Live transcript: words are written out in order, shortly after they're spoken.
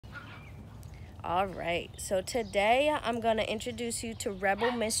All right, so today I'm going to introduce you to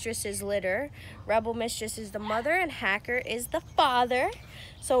Rebel Mistress's litter. Rebel Mistress is the mother and Hacker is the father.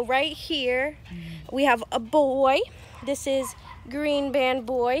 So right here we have a boy. This is Green Band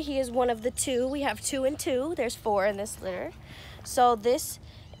Boy. He is one of the two. We have 2 and 2. There's 4 in this litter. So this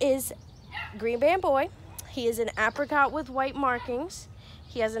is Green Band Boy. He is an apricot with white markings.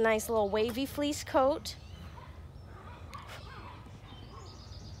 He has a nice little wavy fleece coat.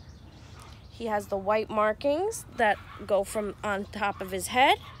 He has the white markings that go from on top of his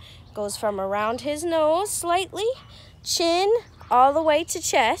head, goes from around his nose slightly, chin, all the way to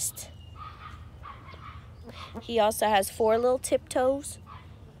chest. He also has 4 little tiptoes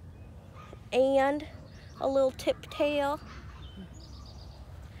and a little tip tail.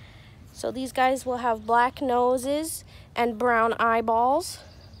 So these guys will have black noses and brown eyeballs.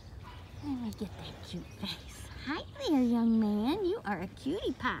 Let me get that cute face. Hi there, young man. You are a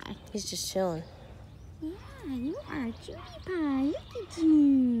cutie pie. He's just chilling. Yeah, you are a cutie pie. Look at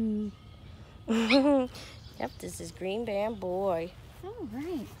you. Yep, this is Green Band Boy. All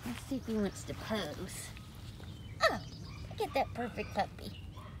right. Let's see if he wants to pose. Oh, look at that perfect puppy.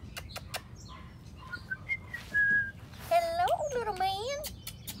 Hello, little man.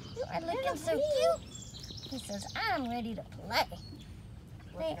 You are looking so cute. He says, I'm ready to play.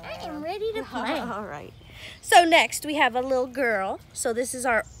 Say, I am ready to play. All right. So next we have a little girl. So this is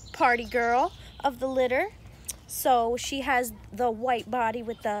our party girl of the litter. So she has the white body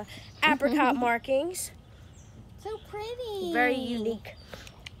with the apricot markings. So pretty. Very unique.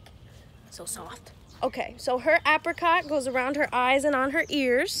 So soft. Okay, so her apricot goes around her eyes and on her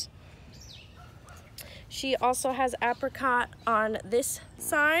ears. She also has apricot on this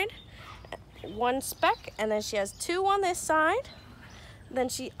side, 1 speck, and then she has 2 on this side. Then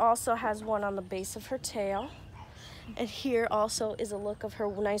she also has 1 on the base of her tail. And here also is a look of her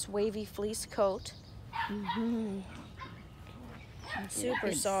nice wavy fleece coat.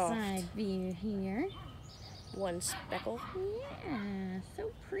 Super soft. Side view here. 1 speckle. Yeah,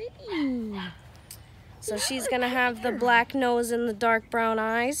 so pretty. So she's gonna have the black nose and the dark brown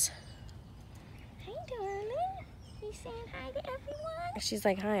eyes. Hi, darling. You saying hi to everyone? She's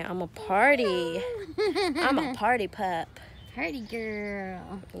like, hi, I'm a party. I'm a party pup. Party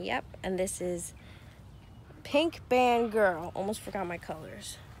girl. Yep, and this is Pink Band Girl. Almost forgot my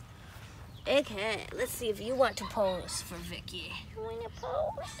colors. Okay, let's see if you want to pose for Vicky. You want to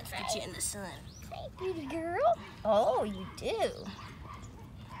pose? Let's get you in the sun. Hey, pretty girl. Oh, you do.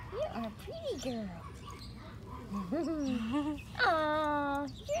 You are a pretty girl. Aw,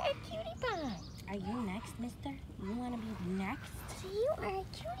 you're a cutie pie. Are you next, mister? You want to be next? So you are a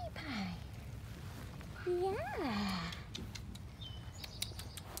cutie pie. Yeah.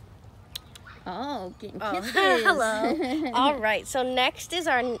 Oh, getting kisses. Hello. All right, so next is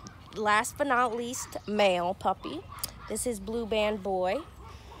our last but not least male puppy. This is Blue Band Boy.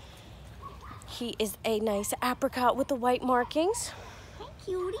 He is a nice apricot with the white markings. Hi,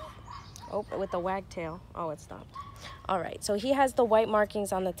 cutie. Oh, with the wagtail. Oh, it stopped. All right, so he has the white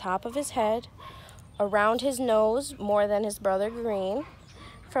markings on the top of his head, around his nose, more than his brother Green,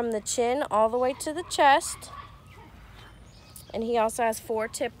 from the chin all the way to the chest. And he also has 4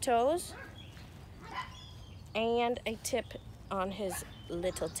 tiptoes and a tip on his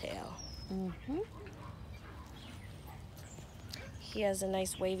little tail. He has a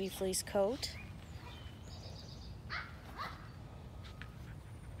nice wavy fleece coat.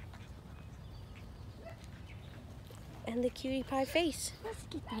 And the cutie pie face. Let's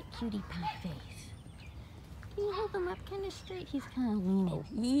get that cutie pie face. Can you hold him up kind of straight? He's kind of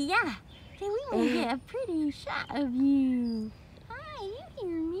leaning. Yeah. Okay, we want to get a pretty shot of you. Hi, you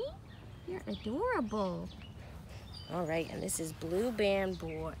hear me? You're adorable. All right, and this is Blue Band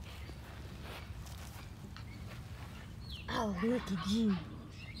Boy. Oh, look at you.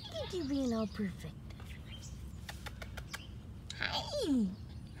 Look at you being all perfect. Hi.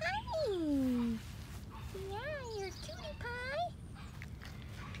 Hi. Yeah, you're a cutie pie.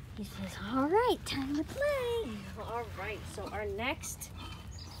 He says, all right, time to play. All right, so our next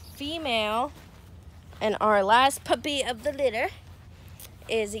female and our last puppy of the litter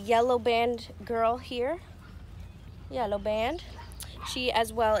is a Yellow Band Girl here. Yellow Band. She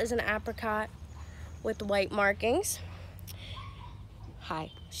as well is an apricot with white markings.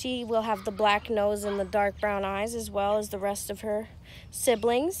 Hi. She will have the black nose and the dark brown eyes as well as the rest of her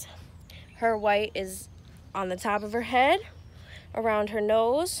siblings. Her white is on the top of her head, around her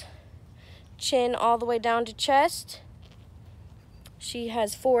nose, chin all the way down to chest. She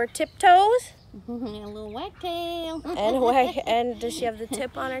has 4 tiptoes. A little wagtail. And does she have the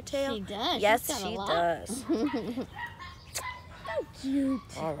tip on her tail? She does. Yes, She's got she a lot. does. So cute.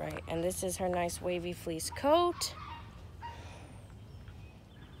 All right, and this is her nice wavy fleece coat.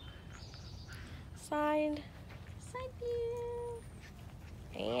 Side view.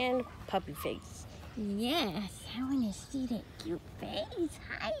 And puppy face. Yes, I want to see that cute face.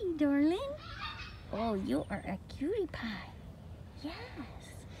 Hi, darling. Oh, you are a cutie pie. Yes.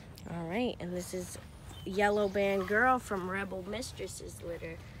 All right, and this is Yellow Band Girl from Rebel Mistress's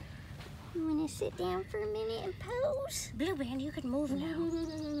litter. You want to sit down for a minute and pose? Blue Band, you can move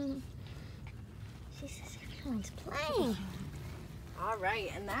now. She says everyone's playing. All right,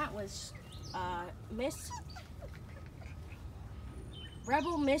 and that was Miss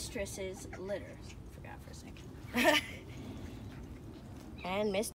Rebel Mistress's litter. Forgot for a second. And Miss